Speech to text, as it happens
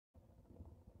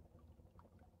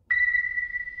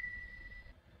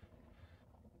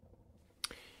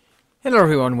Hello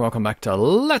everyone, welcome back to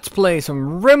Let's Play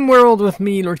some RimWorld with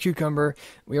me, Lord Cucumber.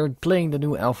 We are playing the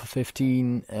new Alpha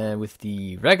 15 with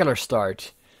the regular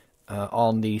start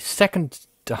on the second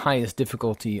to highest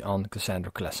difficulty on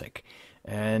Cassandra Classic.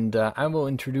 And I will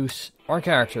introduce our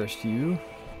characters to you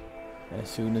as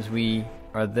soon as we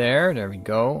are there. There we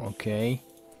go, okay.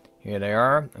 Here they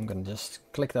are. I'm gonna just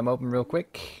click them open real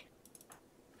quick.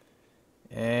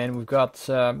 And we've got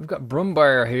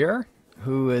Brumbear here,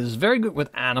 who is very good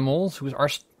with animals, who's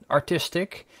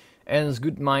artistic, and is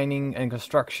good mining and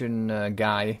construction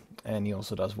guy, and he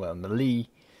also does well melee.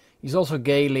 He's also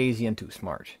gay, lazy, and too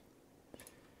smart.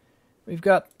 We've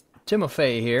got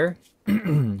Timofey here,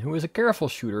 who is a careful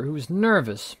shooter, who is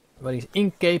nervous, but he's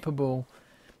incapable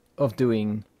of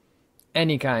doing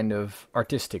any kind of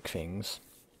artistic things.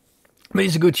 But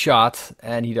he's a good shot,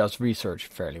 and he does research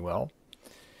fairly well.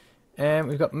 And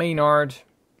we've got Maynard,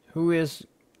 who is...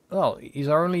 well, he's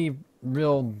our only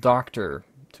real doctor,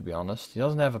 to be honest. He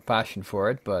doesn't have a passion for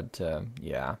it, but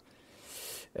yeah.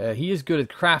 He is good at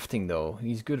crafting, though.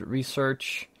 He's good at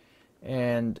research,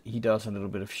 and he does a little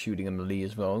bit of shooting and melee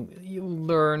as well. You'll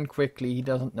learn quickly. He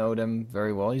doesn't know them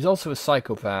very well. He's also a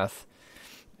psychopath,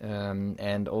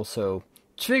 and also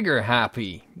trigger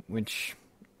happy, which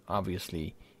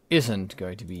obviously isn't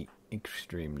going to be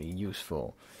extremely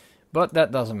useful. But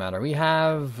that doesn't matter. We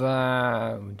have,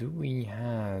 do we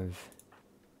have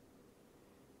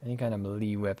any kind of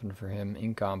melee weapon for him?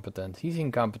 Incompetent. He's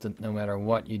incompetent no matter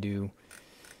what you do.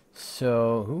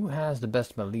 So, who has the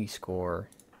best melee score?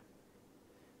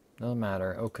 Doesn't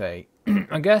matter. Okay.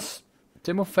 I guess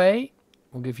Timofey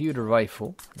will give you the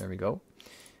rifle. There we go.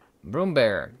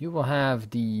 Brumbear, you will have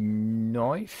the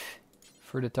knife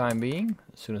for the time being.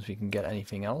 As soon as we can get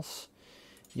anything else.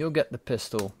 You'll get the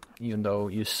pistol, even though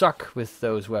you suck with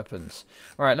those weapons.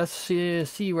 Alright, let's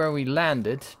see where we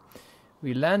landed.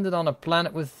 We landed on a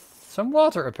planet with some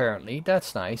water, apparently.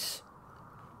 That's nice.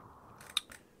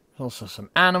 There's also some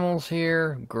animals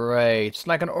here. Great. It's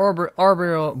like an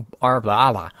arboreal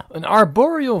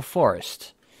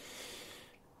forest.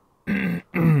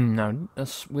 Now,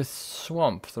 that's with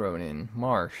swamp thrown in.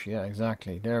 Marsh, yeah,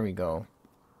 exactly. There we go.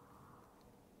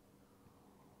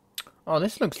 Oh,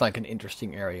 this looks like an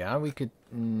interesting area. We could...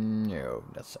 no,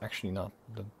 that's actually not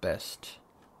the best.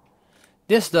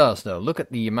 This does, though. Look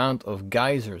at the amount of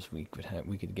geysers we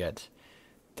could get.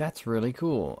 That's really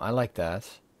cool. I like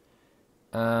that.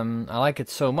 I like it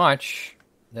so much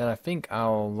that I think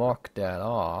I'll lock that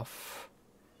off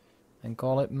and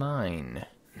call it mine.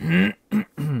 It's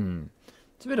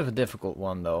a bit of a difficult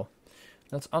one, though.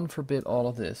 Let's unforbid all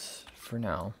of this for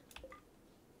now.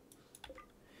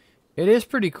 It is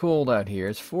pretty cold out here.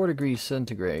 It's 4 degrees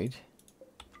centigrade,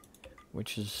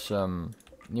 which is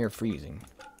near freezing.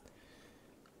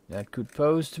 That could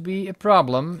pose to be a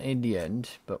problem in the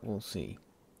end, but we'll see.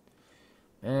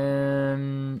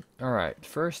 Alright,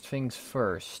 first things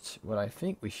first. What I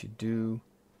think we should do...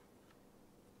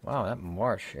 wow, that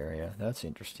marsh area. That's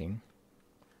interesting.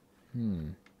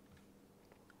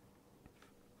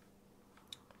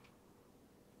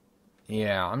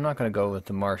 Yeah, I'm not going to go with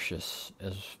the marshes,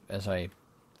 as I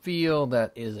feel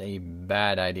that is a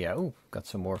bad idea. Oh, got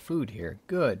some more food here.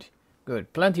 Good,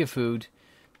 good. Plenty of food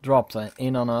dropped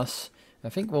in on us. I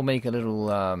think we'll make a little,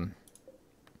 there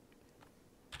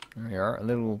we are, a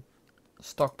little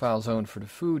stockpile zone for the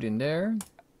food in there.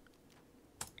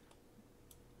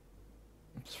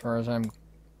 As far as I'm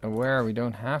aware, we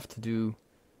don't have to do...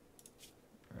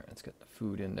 alright, let's get the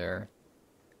food in there.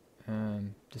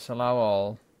 Disallow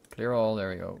all. Clear all,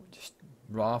 there we go. Just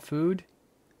raw food.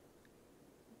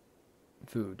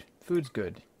 Food's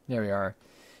good. There we are.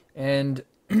 And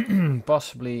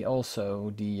possibly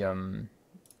also the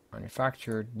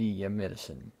manufacture the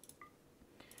medicine.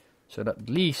 So that at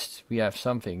least we have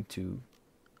something to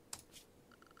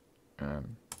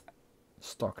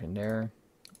stock in there.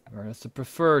 Or that's the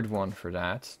preferred one for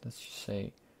that. Let's just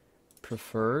say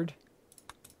preferred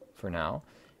for now.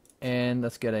 And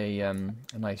let's get a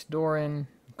nice door in.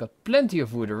 Got plenty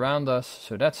of wood around us,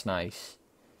 so that's nice.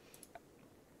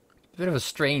 A bit of a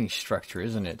strange structure,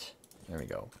 isn't it? There we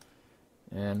go.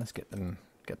 And let's get them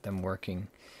working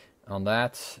on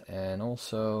that. And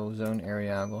also zone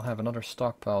area. We'll have another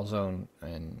stockpile zone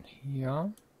in here.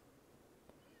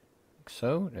 Like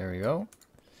so, there we go.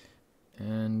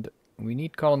 And we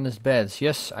need colonist beds.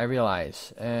 Yes, I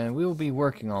realize. And we'll be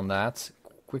working on that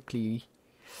quickly.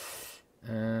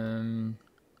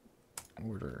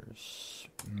 Orders.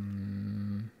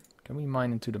 Can we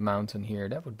mine into the mountain here?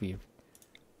 That would be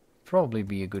probably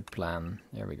be a good plan.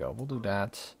 There we go. We'll do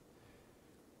that.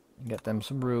 Get them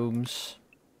some rooms.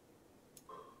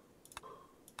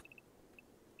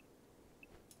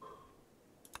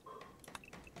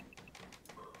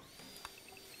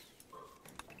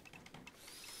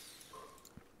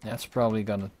 That's probably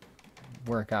gonna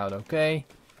work out okay.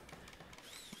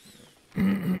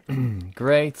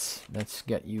 Great. Let's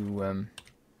get you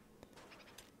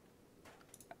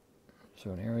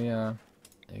zone area,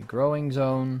 a growing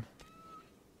zone.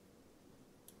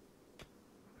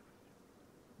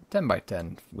 10 by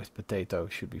 10 with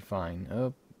potatoes should be fine.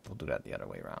 Oh, we'll do that the other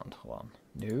way around. Hold on.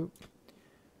 Nope.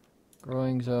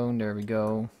 Growing zone, there we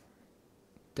go.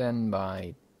 10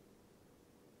 by...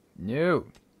 No!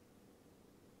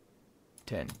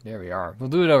 10, there we are. We'll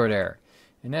do it over there.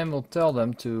 And then we'll tell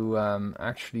them to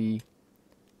actually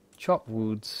chop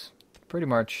woods pretty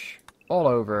much all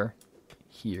over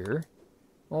here.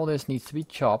 All this needs to be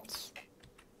chopped.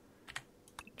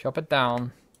 Chop it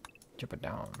down. Chop it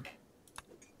down.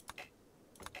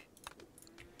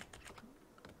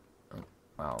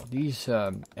 Wow, these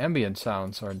ambient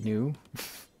sounds are new.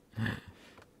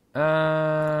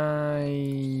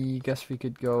 I guess we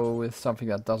could go with something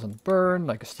that doesn't burn,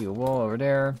 like a steel wall over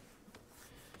there.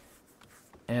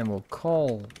 And we'll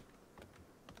call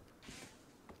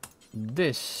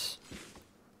this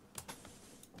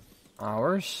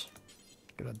ours.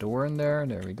 Get a door in there,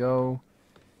 there we go.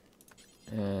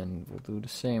 And we'll do the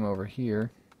same over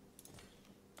here.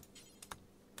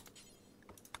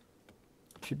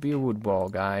 Should be a wood wall,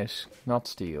 guys, not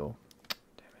steel.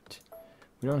 Damn it.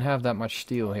 We don't have that much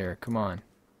steel here, come on.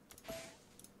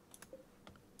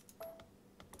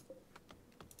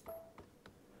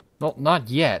 Not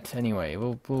yet, anyway.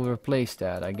 We'll replace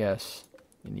that, I guess,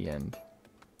 in the end.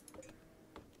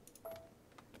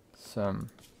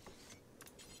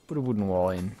 Put a wooden wall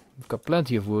in. We've got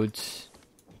plenty of woods.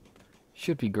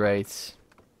 Should be great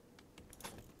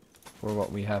for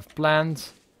what we have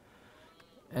planned.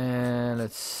 And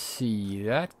let's see,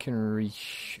 that can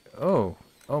reach... Oh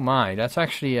my, that's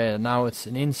actually, now it's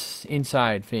an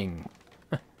inside thing.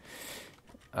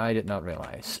 I did not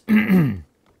realize.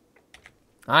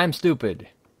 I'm stupid.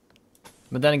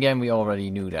 But then again, we already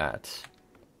knew that.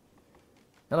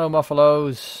 Hello,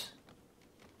 buffaloes.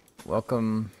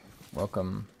 Welcome,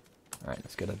 welcome. Alright,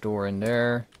 let's get a door in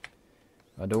there.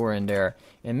 A door in there.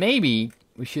 And maybe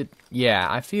we should... Yeah,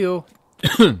 I feel...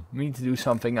 we need to do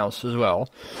something else as well.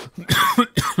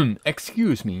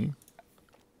 Excuse me.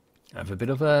 I have a bit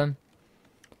of a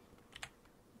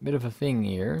thing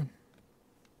here.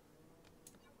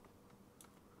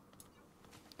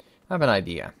 I have an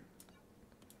idea.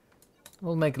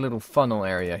 We'll make a little funnel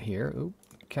area here. Oop,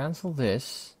 cancel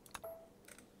this.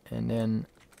 And then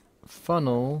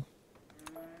funnel.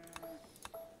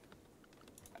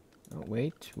 Oh,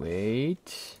 wait.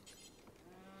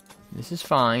 This is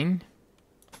fine.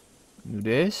 Do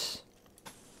this.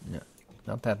 No,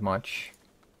 not that much.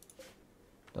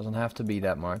 Doesn't have to be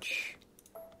that much.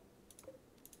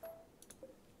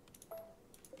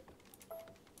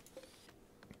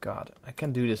 God, I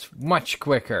can do this much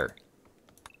quicker.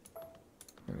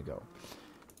 There we go.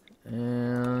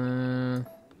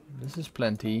 This is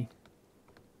plenty.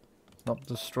 Not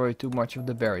destroy too much of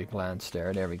the berry plants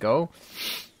there. There we go.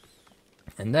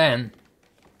 And then,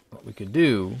 what we could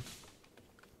do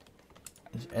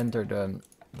is enter the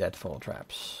deadfall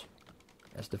traps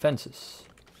as defenses.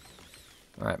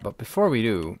 Alright, but before we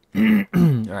do...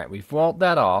 Alright, we've walled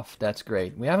that off. That's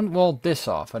great. We haven't walled this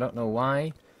off. I don't know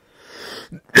why.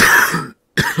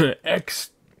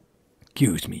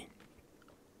 Excuse me.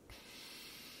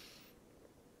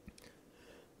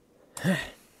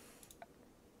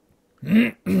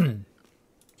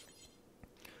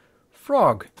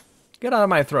 Frog, get out of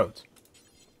my throat.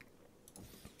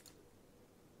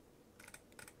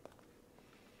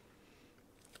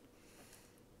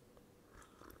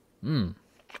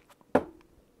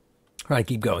 Alright,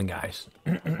 keep going, guys.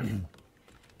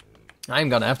 I'm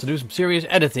gonna have to do some serious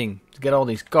editing to get all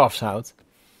these coughs out.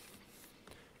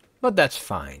 But that's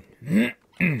fine.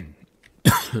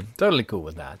 Totally cool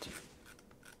with that.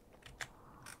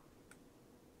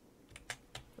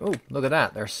 Oh, look at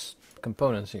that. There's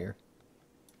components here.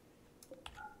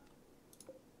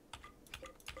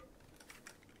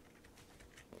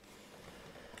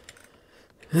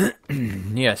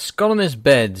 Yes, colonist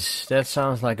beds. That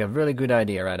sounds like a really good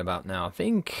idea right about now. I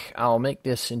think I'll make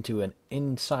this into an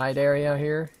inside area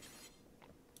here.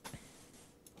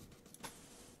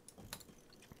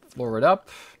 Floor it up.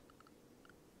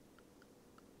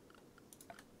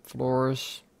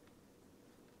 Floors.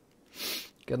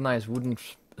 Get a nice wooden,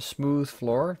 smooth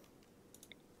floor.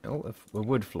 Oh, a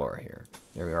wood floor here.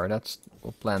 There we are.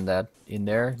 We'll plan that in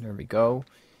there. There we go.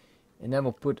 And then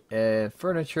we'll put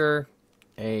furniture.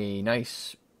 A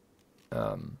nice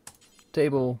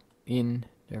table in.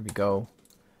 There we go.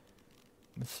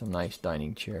 With some nice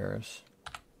dining chairs.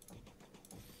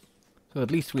 So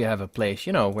at least we have a place,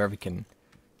 you know, where we can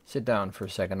sit down for a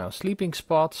second. Now, sleeping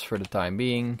spots for the time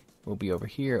being will be over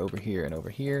here, and over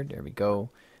here. There we go.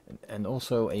 And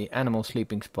also a animal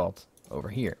sleeping spot over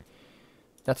here.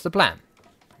 That's the plan.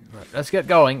 Right, let's get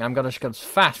going. I'm gonna just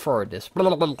fast forward this.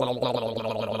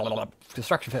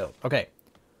 Construction failed. Okay.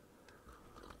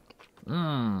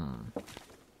 We're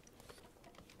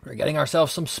getting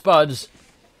ourselves some spuds.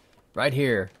 Right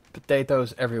here.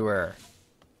 Potatoes everywhere.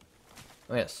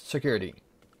 Oh yes, security.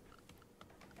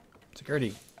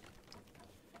 Security.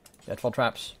 Deadfall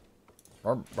traps.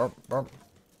 Brum, brum, brum.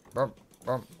 Brum,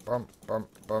 brum, brum, brum,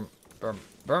 brum, brum,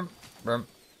 brum, brum.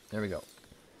 There we go.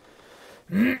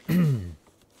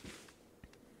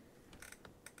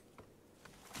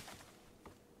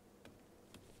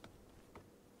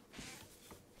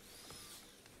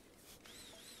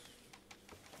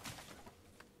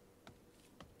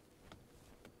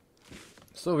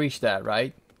 Still reach that,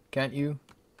 right? Can't you?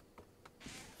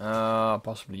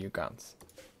 Possibly you can't.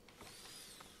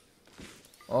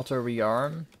 Auto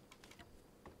rearm.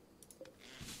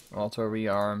 Auto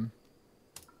rearm.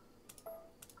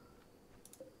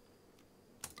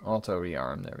 Auto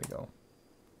rearm. There we go.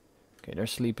 Okay, they're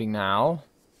sleeping now.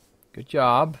 Good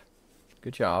job.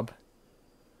 Good job.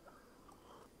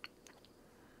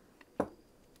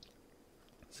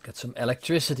 Let's get some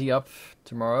electricity up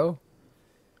tomorrow.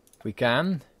 If we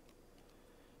can.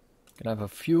 Can have a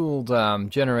fueled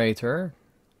generator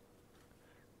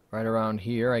right around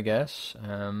here, I guess.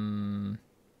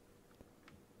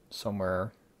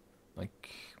 Somewhere like,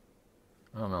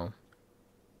 I don't know.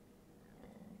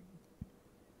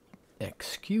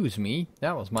 Excuse me,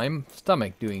 that was my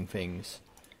stomach doing things.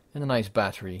 And a nice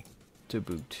battery to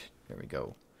boot. There we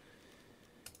go.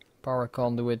 Power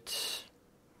conduit.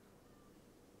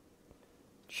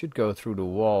 Should go through the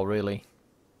wall, really.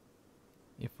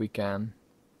 If we can.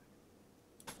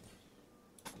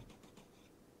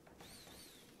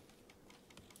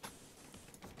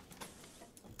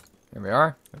 There we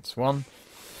are. That's one.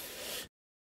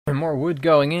 And more wood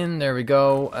going in. There we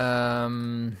go.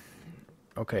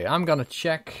 Okay, I'm gonna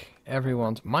check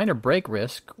everyone's minor break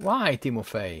risk. Why,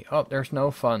 Timofey? Oh, there's no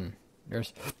fun.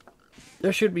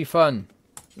 There should be fun.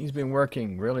 He's been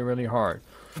working really, really hard.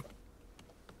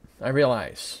 I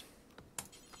realize.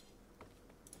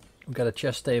 We've got a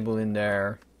chest table in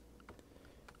there.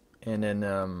 And then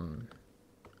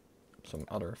some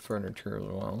other furniture as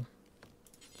well.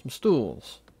 Some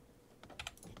stools.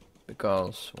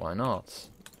 Because why not?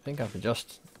 I think I've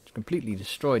just completely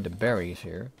destroyed the berries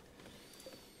here.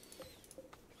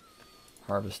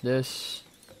 Harvest this.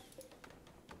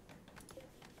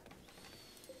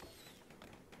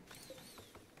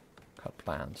 Cut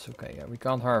plants. Okay, yeah, we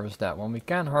can't harvest that one. We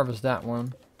can harvest that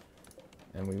one.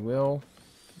 And we will.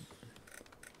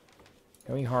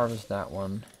 Can we harvest that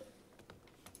one?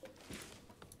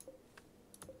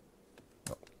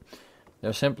 No.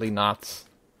 They're simply not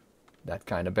that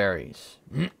kind of berries.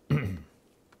 So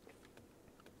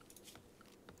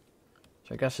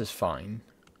I guess it's fine.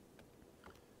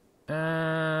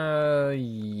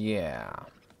 Yeah.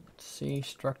 Let's see,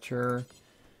 structure.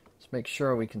 Let's make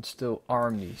sure we can still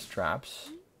arm these traps.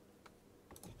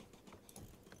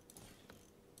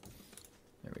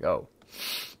 There we go.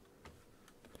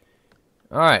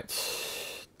 Alright.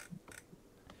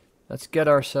 Let's get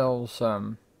ourselves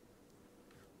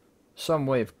some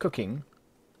way of cooking.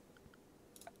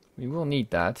 We will need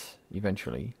that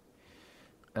eventually.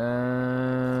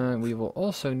 We will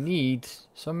also need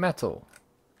some metal.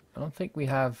 I don't think we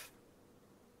have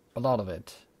a lot of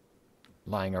it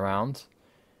lying around.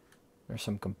 There's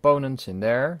some components in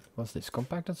there. What's this?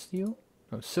 Compacted steel?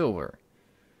 No, silver.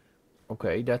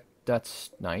 Okay, that's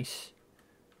nice.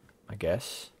 I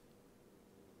guess.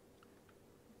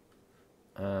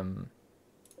 Should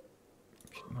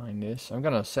mine this. I'm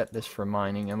gonna set this for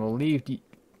mining, and we'll leave the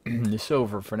the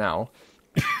silver for now.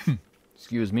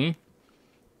 Excuse me.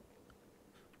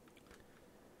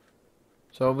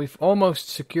 So we've almost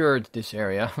secured this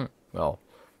area. Well,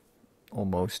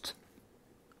 almost.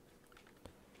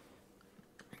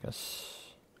 I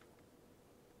guess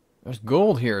there's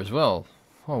gold here as well.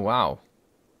 Oh wow.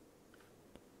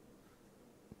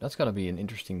 That's gotta be an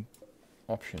interesting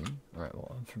option. Alright,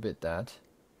 well, I'll forbid that.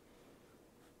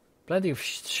 Plenty of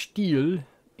steel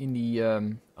in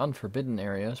the unforbidden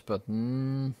areas, but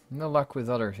no luck with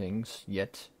other things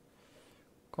yet.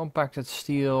 Compacted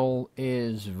steel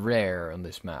is rare on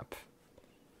this map.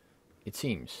 It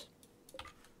seems.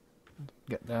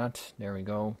 Get that. There we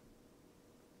go.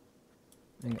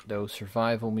 And get those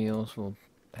survival meals. We'll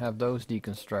have those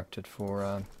deconstructed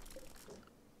for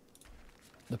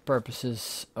the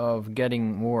purposes of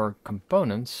getting more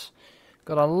components.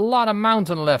 Got a lot of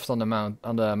mountain left on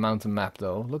the mountain map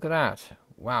though. Look at that.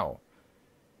 Wow.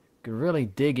 Could really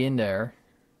dig in there.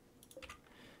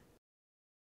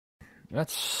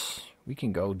 We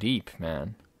can go deep,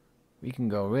 man. We can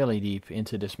go really deep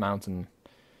into this mountain.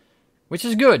 Which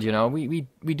is good, you know. We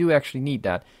do actually need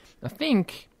that. I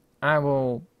think I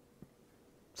will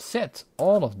set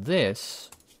all of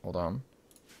this, hold on,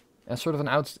 as sort of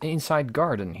an inside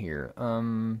garden here.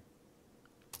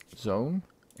 Zone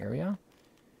area.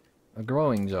 A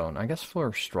growing zone. I guess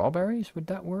for strawberries, would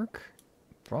that work?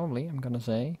 Probably, I'm gonna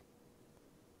say.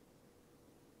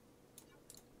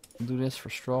 Do this for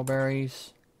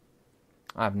strawberries.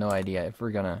 I have no idea if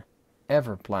we're gonna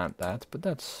ever plant that, but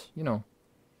that's, you know,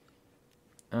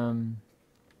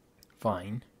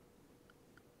 fine.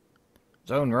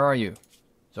 Zone, where are you?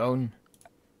 Zone.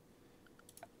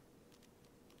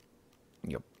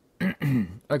 Yep.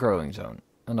 A growing zone.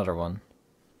 Another one.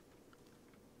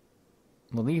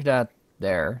 We'll leave that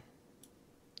there.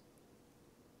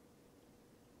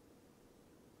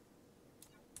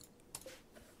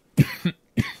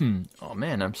 Oh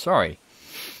man, I'm sorry.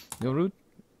 Heal root.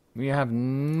 We have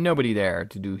nobody there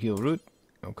to do heal root.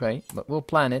 Okay, but we'll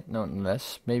plan it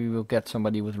nonetheless. Maybe we'll get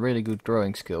somebody with really good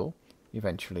growing skill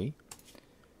eventually.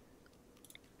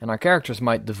 And our characters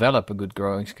might develop a good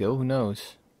growing skill, who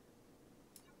knows?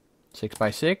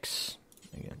 6x6.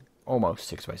 Again,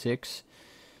 almost 6x6.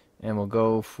 And we'll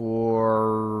go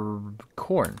for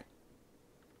corn.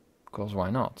 Because why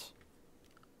not?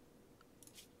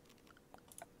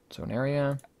 Zone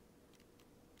area.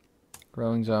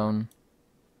 Growing zone.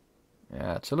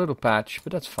 Yeah, it's a little patch,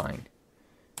 but that's fine.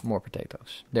 More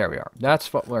potatoes. There we are.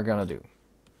 That's what we're gonna do.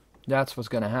 That's what's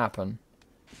gonna happen.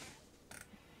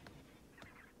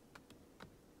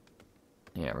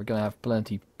 Yeah, we're gonna have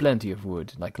plenty of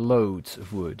wood. Like loads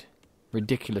of wood.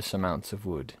 Ridiculous amounts of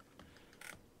wood.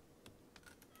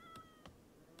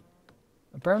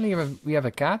 Apparently we have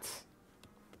a cat.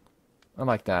 I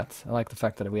like that. I like the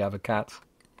fact that we have a cat.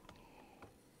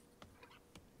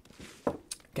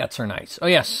 Cats are nice. Oh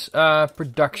yes,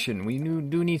 production. We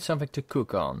do need something to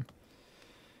cook on.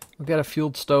 We'll get a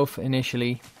fueled stove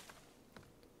initially.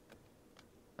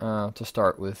 To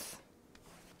start with.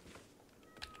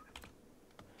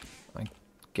 I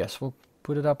guess we'll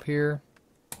put it up here.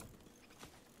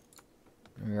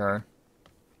 There we are.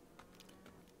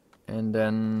 And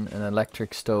then an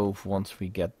electric stove once we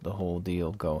get the whole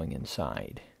deal going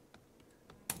inside.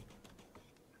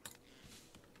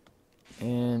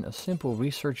 And a simple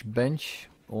research bench,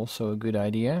 also a good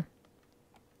idea.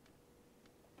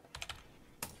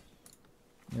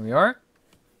 There we are.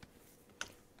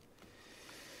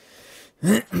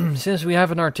 Since we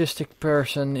have an artistic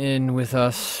person in with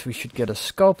us, we should get a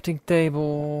sculpting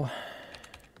table.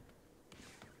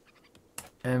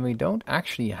 And we don't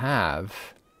actually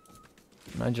have,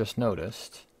 I just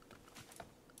noticed,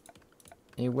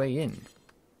 a way in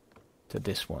to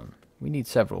this one. We need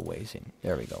several ways in.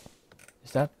 There we go.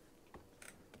 Is that?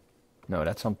 No,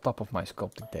 that's on top of my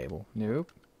sculpting table.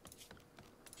 Nope.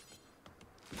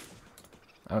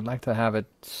 I would like to have it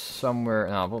somewhere.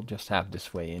 No, we'll just have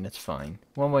this way in. It's fine.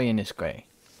 One way in is great.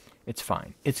 It's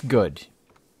fine. It's good.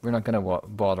 We're not gonna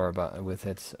bother with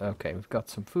it. Okay, we've got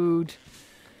some food.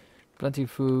 Plenty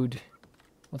of food.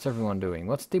 What's everyone doing?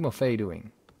 What's Timofey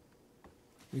doing?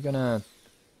 We're gonna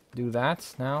do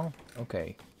that now?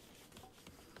 Okay.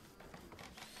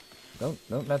 Don't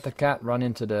let the cat run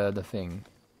into the thing.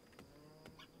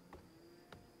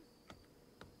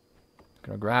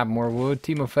 Gonna grab more wood.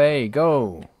 Timofey,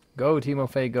 go! Go,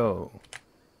 Timofey, go!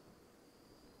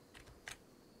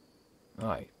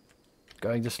 Alright.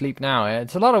 Going to sleep now.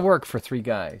 It's a lot of work for 3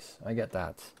 guys. I get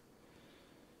that.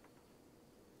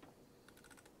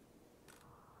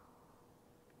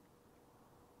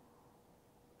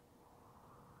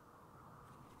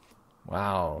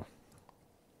 Wow.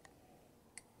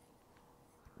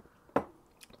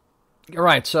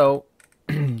 Alright, so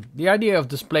the idea of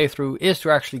this playthrough is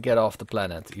to actually get off the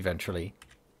planet eventually.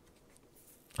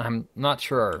 I'm not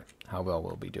sure how well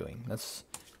we'll be doing. Let's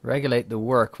regulate the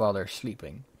work while they're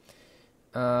sleeping.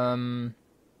 Manual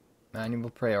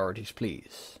priorities,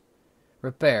 please.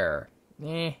 Repair.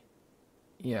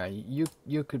 Yeah,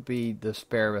 you could be the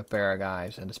spare repair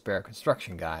guys and the spare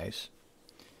construction guys.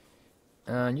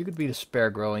 You could be the spare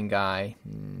growing guy.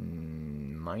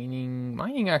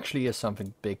 Mining actually is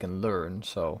something they can learn,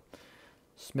 so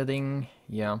smithing,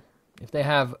 yeah. If they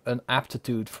have an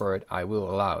aptitude for it, I will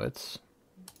allow it.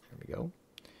 There we go.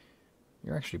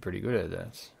 You're actually pretty good at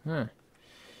that. Huh.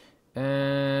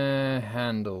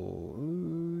 Handle.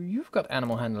 You've got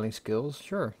animal handling skills.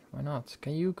 Sure, why not?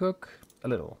 Can you cook? A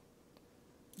little.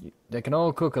 They can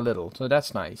all cook a little, so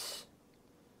that's nice.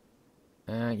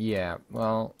 Yeah,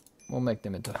 well, we'll make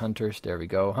them into hunters. There we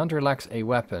go. Hunter lacks a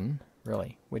weapon.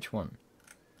 Really? Which one?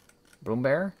 Broom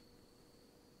bear?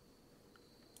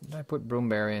 Did I put broom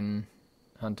bear in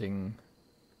hunting?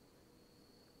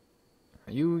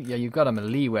 You? Yeah, you've got a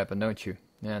melee weapon, don't you?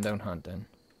 Yeah, don't hunt then.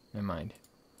 Never mind.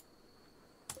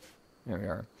 There we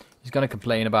are. He's gonna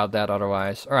complain about that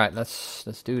otherwise. Alright, let's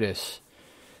do this.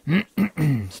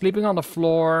 Sleeping on the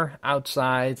floor,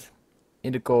 outside,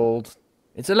 in the cold.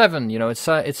 It's 11, you know, it's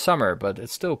summer, but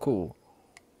it's still cool.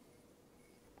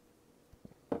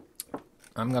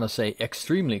 I'm gonna say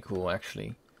extremely cool,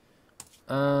 actually.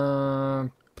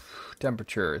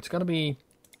 Temperature. It's gonna be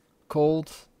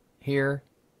cold here,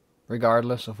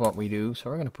 regardless of what we do, so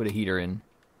we're gonna put a heater in.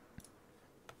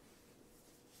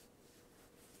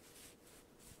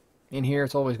 In here,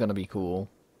 it's always gonna be cool,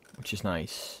 which is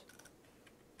nice.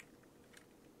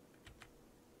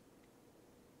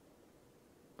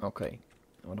 Okay,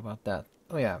 what about that?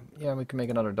 Oh yeah, we can make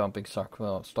another dumping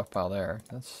stockpile there.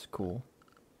 That's cool.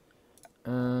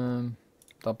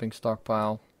 Dumping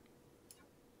stockpile.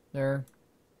 There.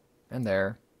 And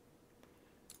there.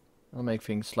 That'll make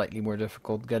things slightly more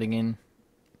difficult getting in.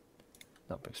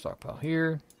 Dumping stockpile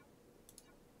here.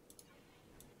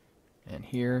 And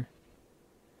here.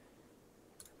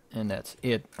 And that's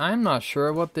it. I'm not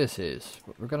sure what this is,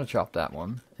 but we're gonna chop that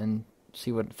one and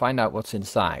find out what's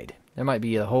inside. There might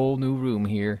be a whole new room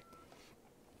here.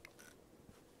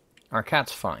 Our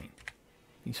cat's fine.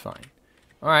 He's fine.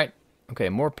 Alright. Okay,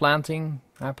 more planting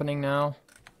happening now.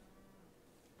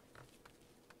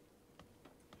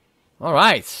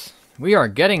 Alright. We are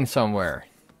getting somewhere.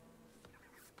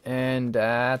 And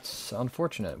that's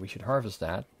unfortunate. We should harvest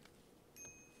that.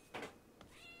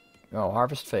 Oh,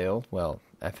 harvest failed. Well,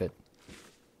 F it.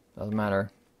 Doesn't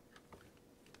matter.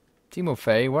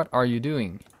 Timofey, what are you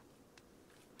doing?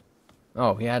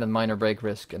 Oh, he had a minor break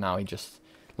risk, and now he just...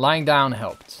 Lying down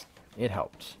helped. It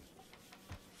helped.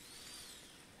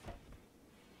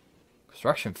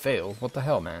 Construction failed? What the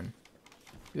hell, man?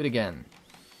 Do it again.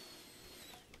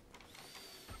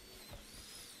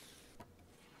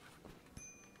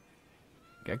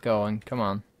 Get going. Come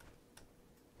on.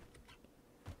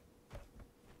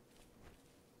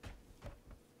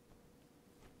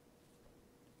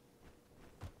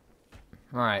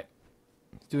 Alright.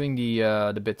 Doing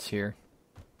the bits here.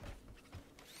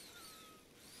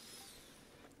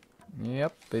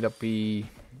 Yep, bit up B.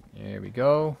 There we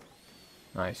go.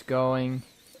 Nice going.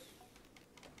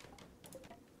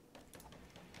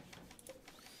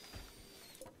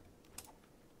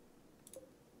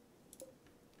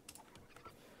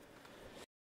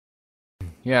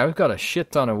 Yeah, we've got a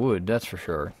shit ton of wood, that's for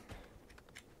sure.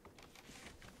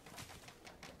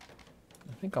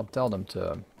 I think I'll tell them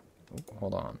to... Oh,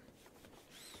 hold on.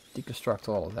 Deconstruct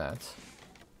all of that.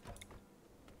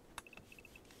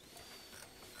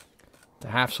 To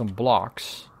have some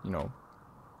blocks, you know.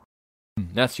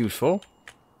 That's useful.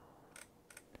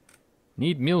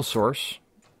 Need meal source.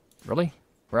 Really?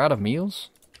 We're out of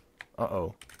meals?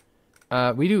 Uh-oh.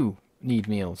 We do need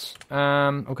meals.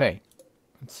 Okay.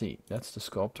 Let's see. That's the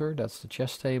sculptor. That's the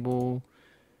chess table.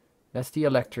 That's the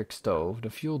electric stove.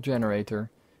 The fuel generator.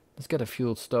 Let's get a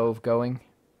fuel stove going.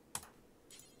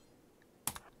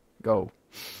 Go.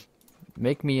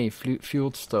 Make me a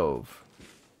fueled stove.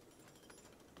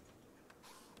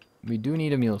 We do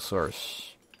need a meal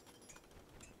source.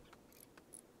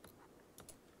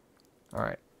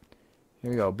 Alright. Here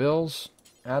we go. Bills.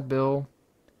 Add bill.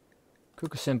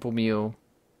 Cook a simple meal.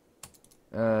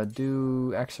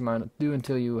 Do X amount. Do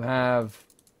until you have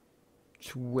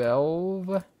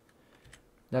 12.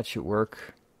 That should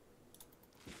work.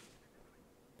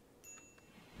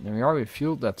 There we are. We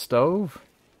fueled that stove.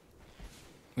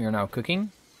 We are now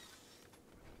cooking.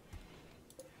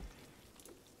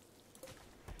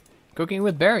 Cooking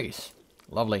with berries.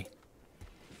 Lovely.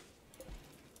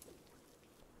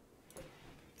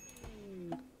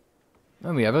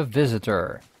 And we have a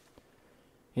visitor.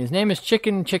 His name is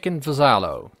Chicken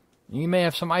Fazalo. You may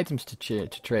have some items to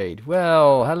trade.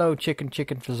 Well, hello Chicken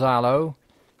Fazalo.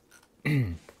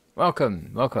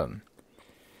 Welcome, welcome.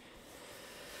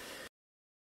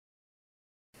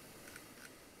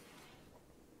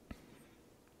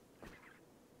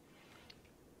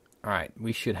 Alright,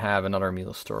 we should have another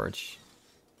meal storage.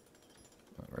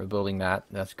 We're building that.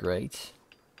 That's great.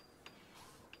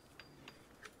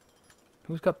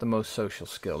 Who's got the most social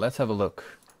skill? Let's have a look.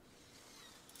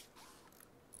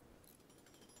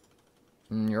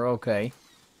 You're okay.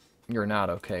 You're not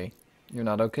okay. You're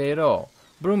not okay at all.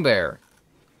 Broom Bear,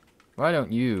 why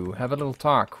don't you have a little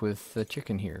talk with the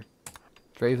chicken here?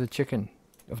 Trade the chicken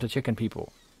of the chicken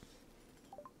people.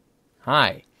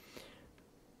 Hi.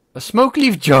 A smoke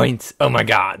leaf joint. Oh my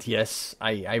god, yes.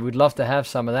 I would love to have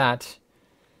some of that.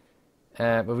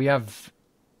 But we have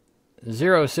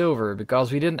 0 silver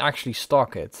because we didn't actually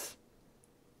stock it.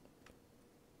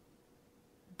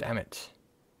 Damn it.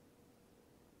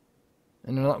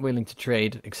 And I'm not willing to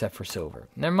trade except for silver.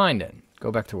 Never mind then.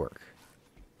 Go back to work.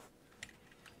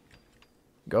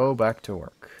 Go back to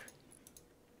work.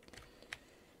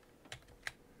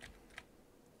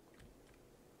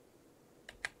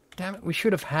 Damn it, we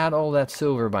should have had all that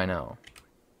silver by now.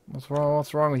 What's wrong?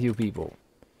 What's wrong with you people?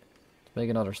 Let's make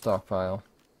another stockpile.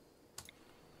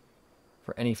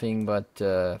 For anything but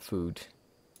food.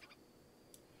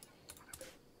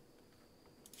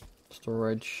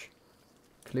 Storage.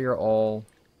 Clear all.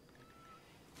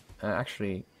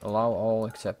 Actually, allow all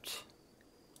except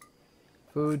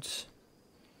foods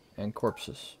and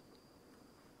corpses.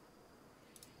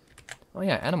 Oh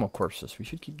yeah, animal corpses. We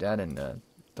should keep that in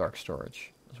dark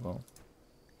storage as well.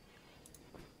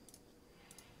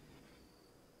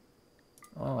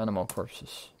 Oh, animal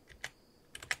corpses.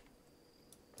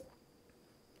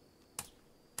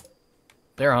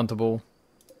 They're huntable.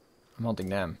 I'm hunting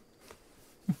them.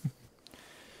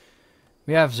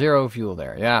 We have 0 fuel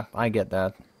there. Yeah, I get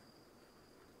that.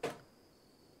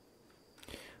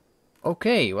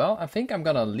 Okay, well, I think I'm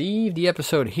gonna leave the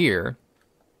episode here.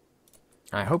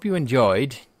 I hope you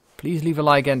enjoyed. Please leave a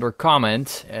like and or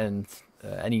comment, and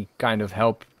any kind of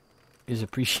help is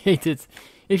appreciated.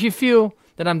 If you feel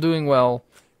that I'm doing well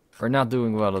or not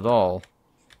doing well at all,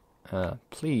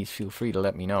 please feel free to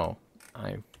let me know.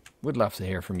 I would love to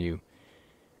hear from you.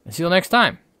 And see you next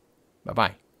time.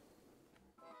 Bye-bye.